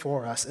preparing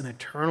for us an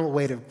eternal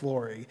weight of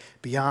glory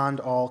beyond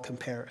all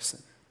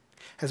comparison,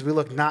 as we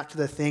look not to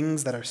the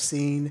things that are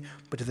seen,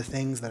 but to the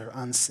things that are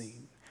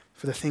unseen.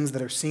 For the things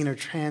that are seen are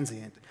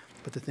transient,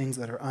 but the things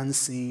that are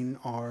unseen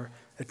are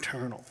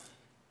eternal.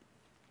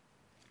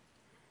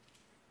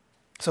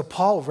 So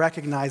Paul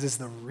recognizes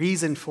the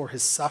reason for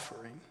his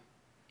suffering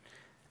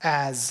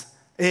as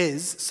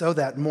is so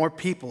that more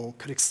people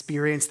could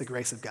experience the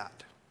grace of God.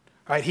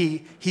 Right?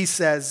 He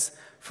says,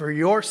 for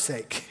your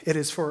sake, it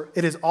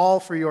is all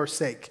for your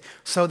sake,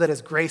 so that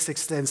as grace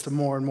extends to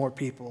more and more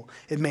people,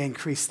 it may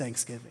increase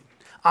thanksgiving.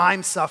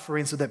 I'm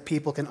suffering so that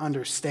people can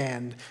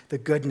understand the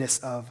goodness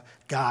of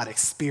God,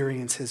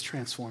 experience his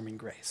transforming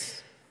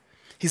grace.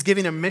 He's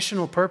giving a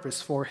missional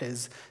purpose for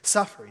his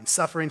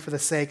suffering for the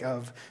sake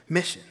of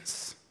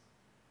missions.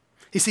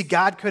 You see,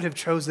 God could have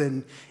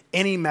chosen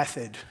any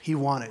method he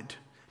wanted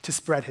to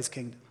spread his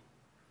kingdom.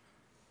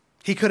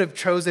 He could have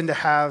chosen to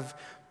have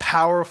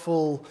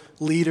powerful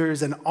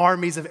leaders and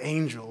armies of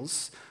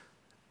angels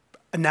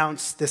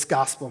announce this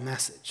gospel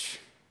message.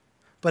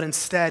 But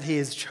instead, he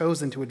has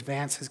chosen to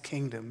advance his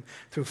kingdom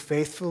through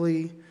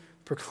faithfully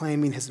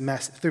proclaiming his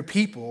message, through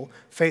people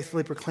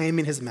faithfully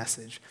proclaiming his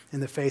message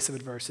in the face of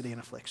adversity and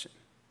affliction.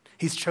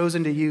 He's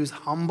chosen to use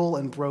humble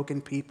and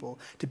broken people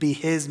to be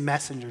his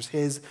messengers,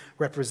 his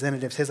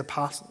representatives, his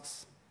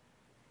apostles.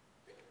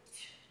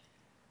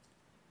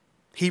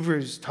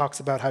 Hebrews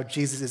talks about how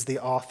Jesus is the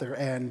author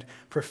and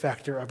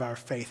perfecter of our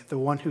faith, the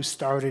one who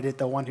started it,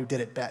 the one who did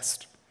it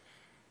best.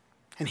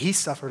 And he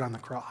suffered on the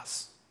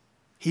cross.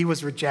 He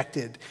was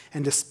rejected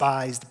and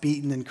despised,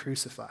 beaten and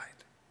crucified.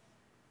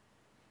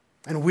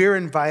 And we're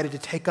invited to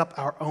take up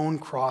our own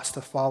cross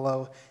to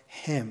follow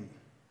him.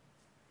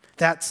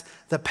 That's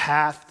the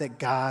path that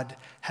God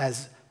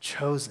has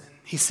chosen.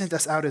 He sent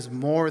us out as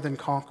more than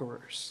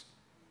conquerors,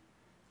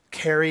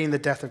 carrying the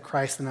death of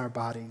Christ in our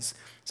bodies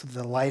so that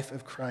the life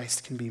of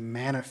Christ can be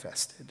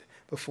manifested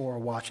before a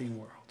watching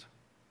world.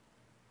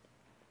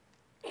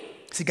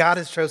 See, God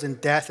has chosen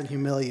death and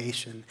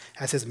humiliation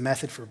as his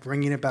method for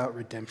bringing about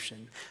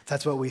redemption.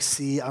 That's what we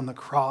see on the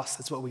cross.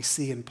 That's what we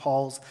see in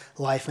Paul's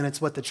life, and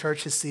it's what the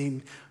church has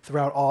seen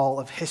throughout all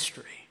of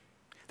history.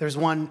 There's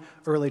one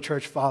early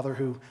church father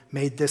who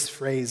made this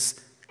phrase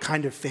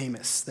kind of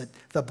famous, that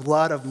the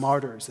blood of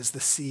martyrs is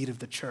the seed of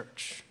the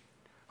church.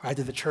 Right?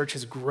 That the church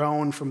has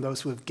grown from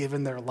those who have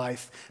given their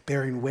life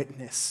bearing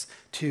witness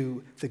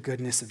to the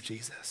goodness of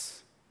Jesus.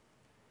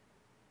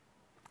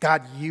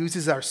 God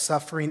uses our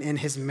suffering in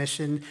his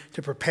mission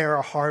to prepare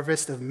a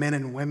harvest of men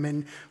and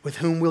women with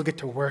whom we'll get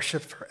to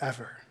worship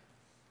forever.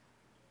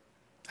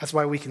 That's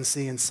why we can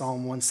see in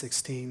Psalm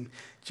 116,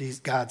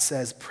 God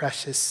says,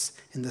 precious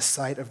in the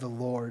sight of the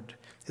Lord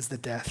is the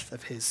death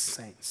of his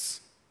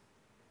saints.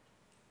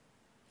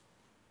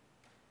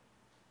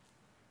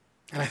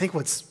 And I think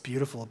what's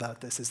beautiful about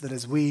this is that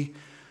as we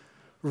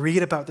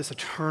read about this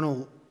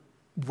eternal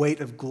weight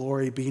of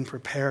glory being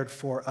prepared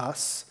for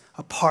us,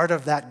 a part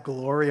of that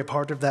glory, a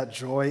part of that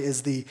joy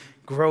is the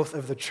growth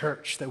of the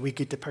church that we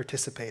get to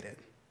participate in.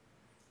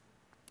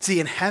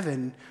 See, in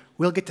heaven,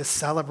 we'll get to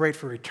celebrate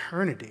for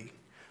eternity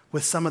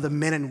with some of the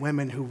men and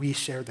women who we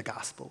share the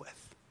gospel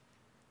with.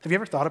 Have you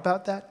ever thought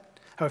about that?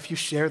 How if you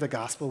share the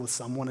gospel with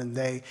someone and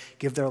they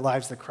give their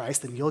lives to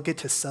Christ, then you'll get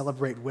to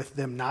celebrate with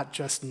them not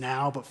just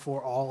now, but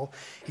for all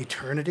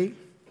eternity.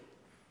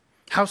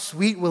 How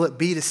sweet will it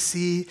be to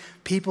see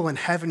people in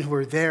heaven who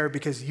are there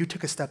because you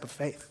took a step of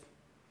faith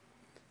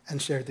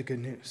and shared the good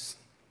news.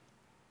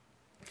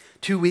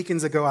 2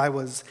 weekends ago, I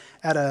was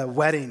at a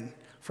wedding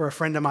for a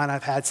friend of mine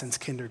I've had since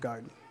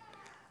kindergarten.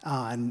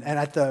 And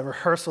at the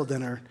rehearsal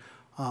dinner,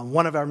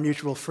 one of our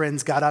mutual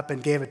friends got up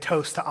and gave a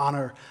toast to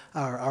honor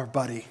our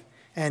buddy.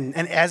 And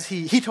as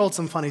he told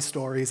some funny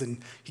stories,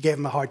 and he gave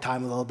him a hard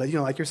time a little bit,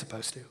 like you're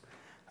supposed to.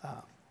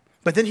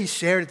 But then he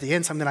shared at the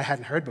end something I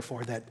hadn't heard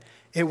before, that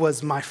it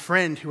was my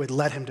friend who had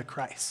led him to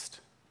Christ.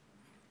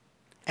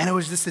 And it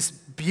was just this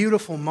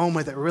beautiful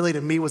moment that really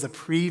to me was a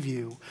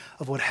preview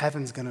of what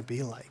heaven's going to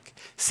be like.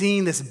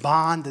 Seeing this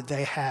bond that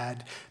they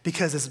had,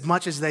 because as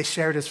much as they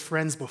shared as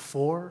friends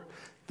before,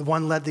 the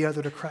one led the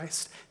other to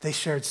Christ, they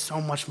shared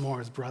so much more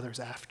as brothers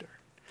after.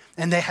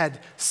 And they had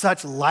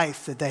such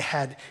life that they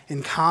had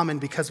in common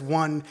because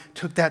one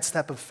took that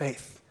step of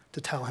faith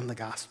to tell him the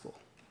gospel.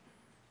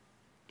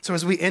 So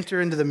as we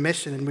enter into the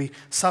mission and we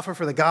suffer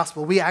for the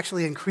gospel, we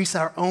actually increase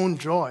our own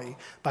joy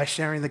by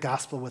sharing the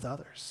gospel with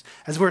others.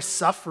 As we're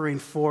suffering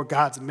for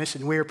God's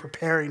mission, we are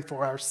preparing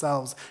for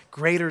ourselves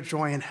greater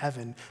joy in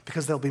heaven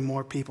because there'll be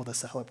more people to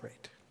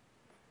celebrate.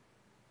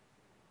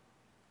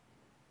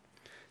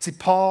 See,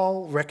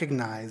 Paul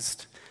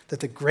recognized that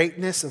the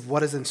greatness of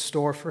what is in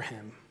store for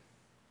him,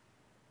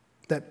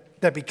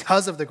 that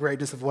because of the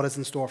greatness of what is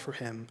in store for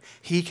him,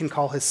 he can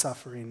call his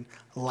suffering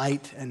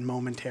light and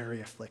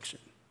momentary affliction.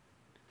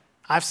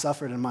 I've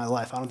suffered in my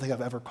life. I don't think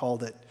I've ever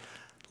called it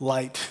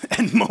light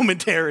and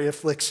momentary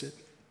affliction.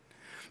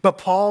 But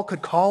Paul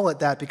could call it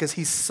that because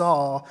he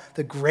saw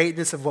the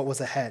greatness of what was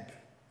ahead.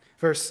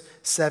 Verse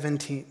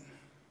 17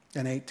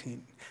 and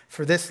 18.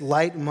 For this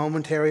light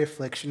momentary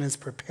affliction is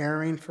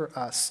preparing for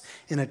us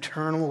an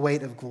eternal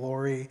weight of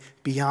glory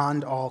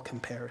beyond all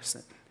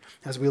comparison,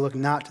 as we look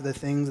not to the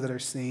things that are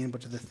seen,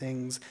 but to the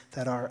things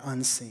that are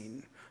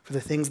unseen. For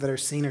the things that are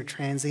seen are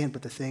transient,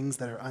 but the things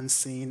that are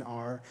unseen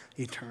are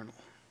eternal.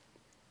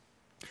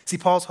 See,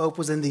 Paul's hope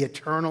was in the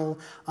eternal,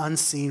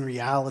 unseen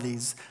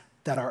realities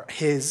that are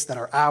his, that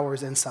are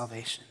ours in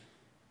salvation.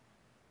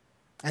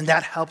 And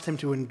that helped him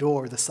to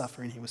endure the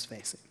suffering he was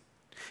facing.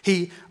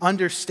 He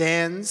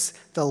understands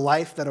the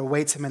life that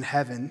awaits him in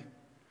heaven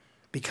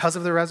because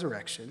of the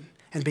resurrection,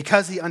 and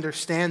because he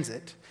understands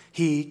it,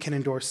 he can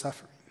endure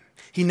suffering.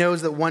 He knew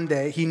that one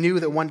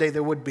day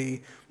there would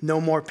be no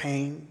more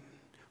pain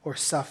or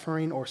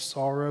suffering or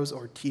sorrows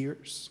or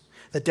tears,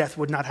 that death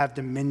would not have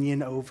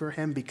dominion over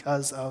him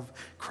because of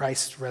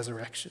Christ's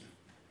resurrection.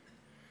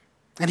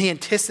 And he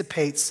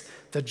anticipates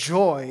the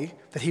joy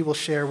that he will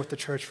share with the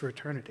church for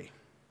eternity.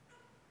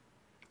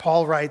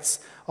 Paul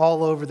writes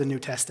all over the New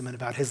Testament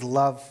about his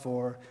love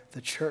for the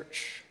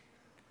church,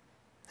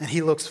 and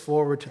he looks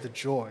forward to the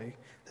joy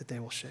that they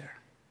will share.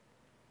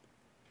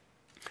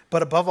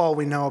 But above all,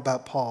 we know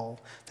about Paul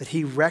that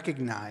he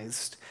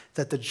recognized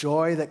that the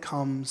joy that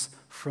comes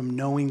from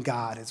knowing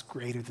God is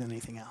greater than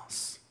anything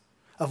else.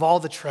 Of all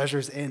the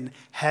treasures in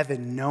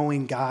heaven,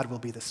 knowing God will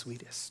be the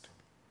sweetest.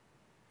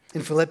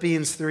 In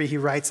Philippians 3, he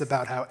writes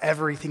about how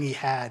everything he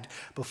had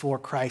before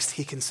Christ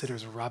he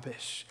considers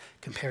rubbish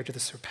compared to the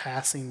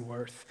surpassing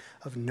worth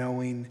of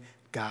knowing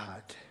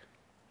God.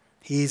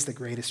 He's the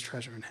greatest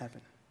treasure in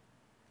heaven.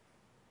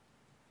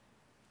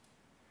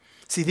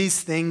 See,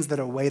 these things that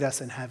await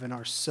us in heaven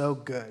are so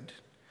good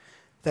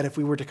that if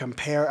we were to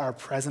compare our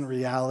present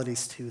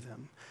realities to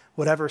them,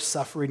 whatever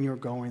suffering you're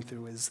going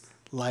through is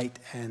light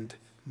and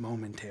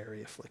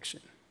momentary affliction.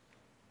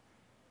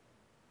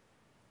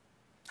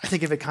 I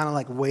think of it kind of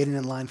like waiting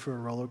in line for a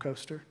roller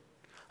coaster.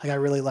 Like I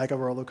really like a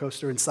roller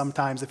coaster, and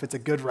sometimes if it's a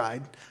good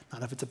ride,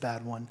 not if it's a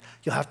bad one,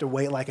 you'll have to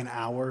wait like an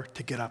hour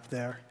to get up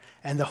there.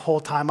 And the whole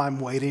time I'm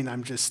waiting,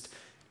 I'm just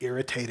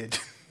irritated.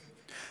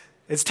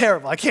 It's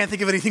terrible. I can't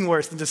think of anything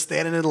worse than just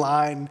standing in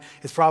line.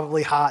 It's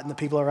probably hot, and the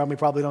people around me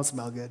probably don't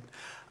smell good.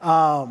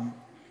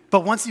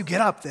 But once you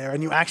get up there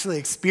and you actually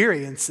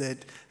experience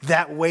it,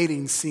 that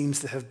waiting seems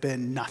to have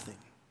been nothing,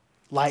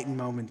 light and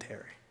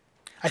momentary.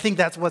 I think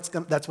that's what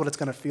it's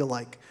going to feel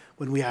like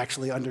when we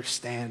actually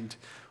understand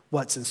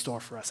what's in store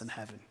for us in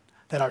heaven,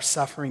 that our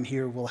suffering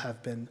here will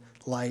have been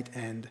light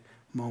and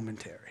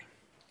momentary.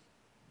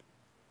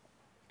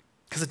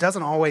 Because it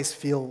doesn't always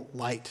feel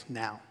light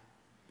now.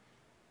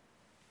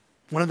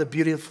 One of the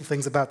beautiful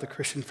things about the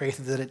Christian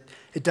faith is that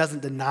it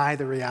doesn't deny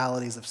the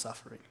realities of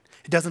suffering.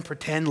 It doesn't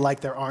pretend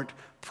like there aren't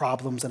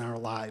problems in our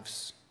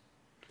lives,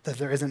 that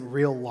there isn't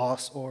real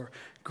loss or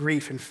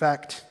grief. In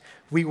fact,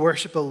 we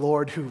worship a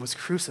Lord who was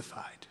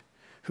crucified,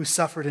 who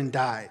suffered and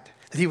died,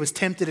 that he was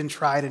tempted and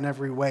tried in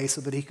every way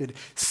so that he could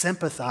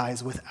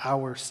sympathize with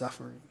our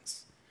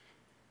sufferings.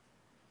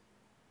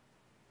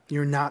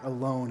 You're not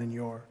alone in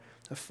your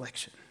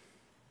affliction.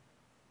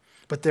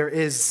 But there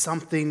is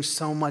something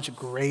so much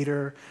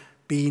greater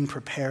being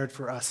prepared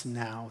for us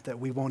now that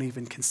we won't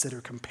even consider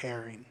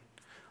comparing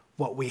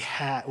what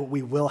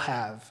we will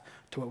have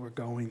to what we're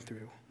going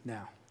through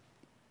now.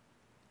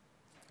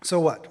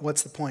 So what?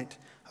 What's the point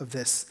of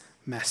this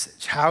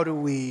message? How do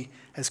we,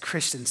 as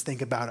Christians,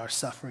 think about our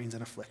sufferings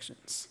and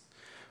afflictions?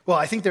 Well,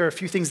 I think there are a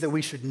few things that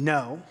we should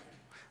know,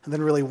 and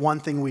then really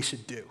one thing we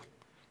should do.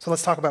 So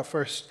let's talk about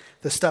first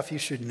the stuff you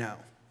should know.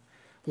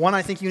 One,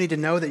 I think you need to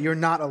know that you're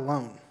not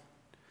alone.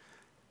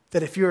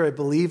 That if you're a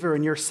believer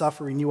and you're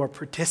suffering, you are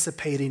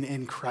participating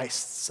in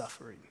Christ's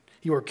suffering.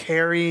 You are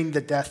carrying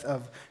the death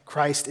of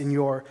Christ in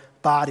your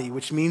body,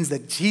 which means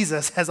that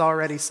Jesus has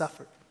already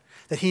suffered,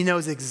 that he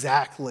knows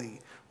exactly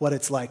what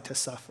it's like to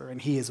suffer,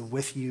 and he is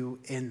with you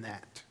in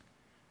that.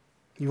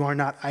 You are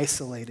not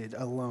isolated,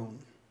 alone.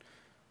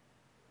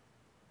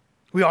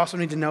 We also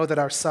need to know that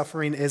our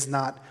suffering is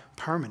not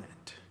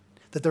permanent,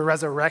 that the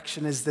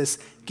resurrection is this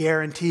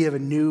guarantee of a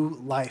new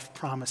life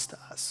promised to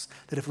us,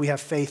 that if we have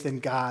faith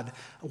in God,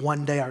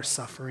 one day our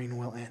suffering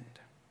will end.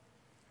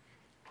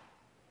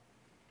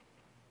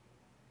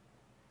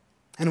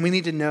 And we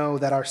need to know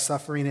that our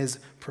suffering is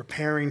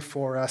preparing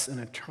for us an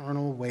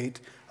eternal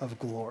weight of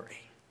glory.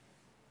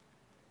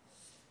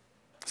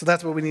 So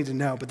that's what we need to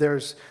know. But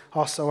there's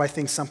also, I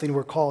think, something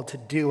we're called to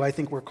do. I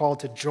think we're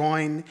called to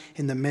join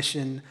in the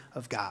mission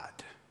of God.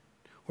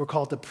 We're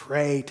called to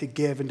pray, to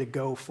give, and to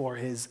go for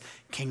his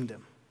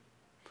kingdom.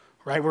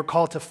 Right? We're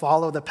called to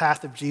follow the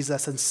path of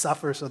Jesus and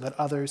suffer so that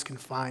others can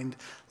find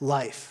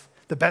life.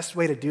 The best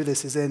way to do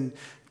this is in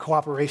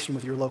cooperation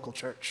with your local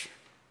church.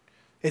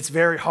 It's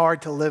very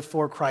hard to live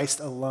for Christ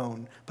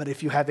alone, but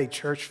if you have a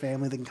church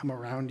family that can come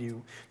around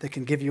you, that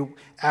can give you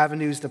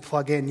avenues to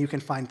plug in, you can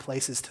find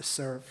places to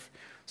serve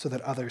so that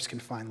others can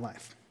find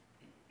life.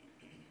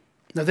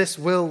 Now, this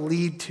will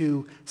lead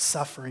to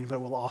suffering, but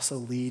it will also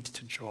lead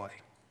to joy.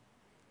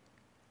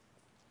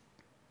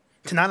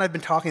 Tonight, I've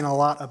been talking a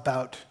lot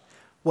about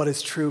what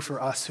is true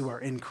for us who are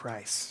in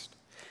Christ.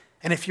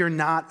 And if you're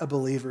not a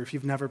believer, if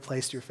you've never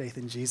placed your faith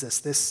in Jesus,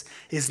 this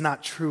is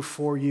not true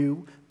for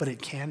you, but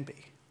it can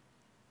be.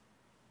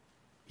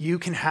 You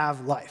can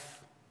have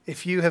life.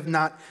 If you have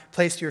not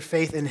placed your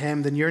faith in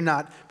him, then you're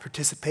not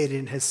participating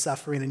in his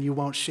suffering and you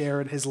won't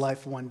share in his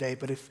life one day.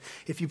 But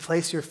if you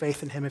place your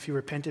faith in him, if you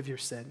repent of your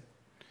sin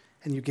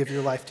and you give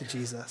your life to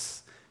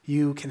Jesus,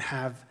 you can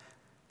have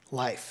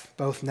life,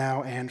 both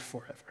now and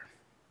forever.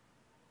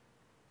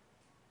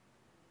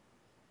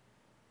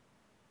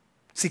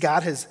 See,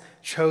 God has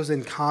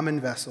chosen common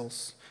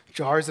vessels,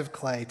 jars of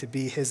clay, to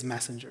be his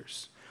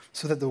messengers,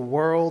 so that the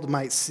world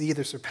might see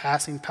the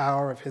surpassing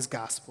power of his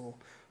gospel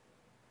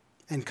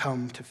and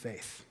come to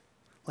faith.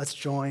 Let's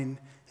join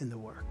in the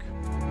work.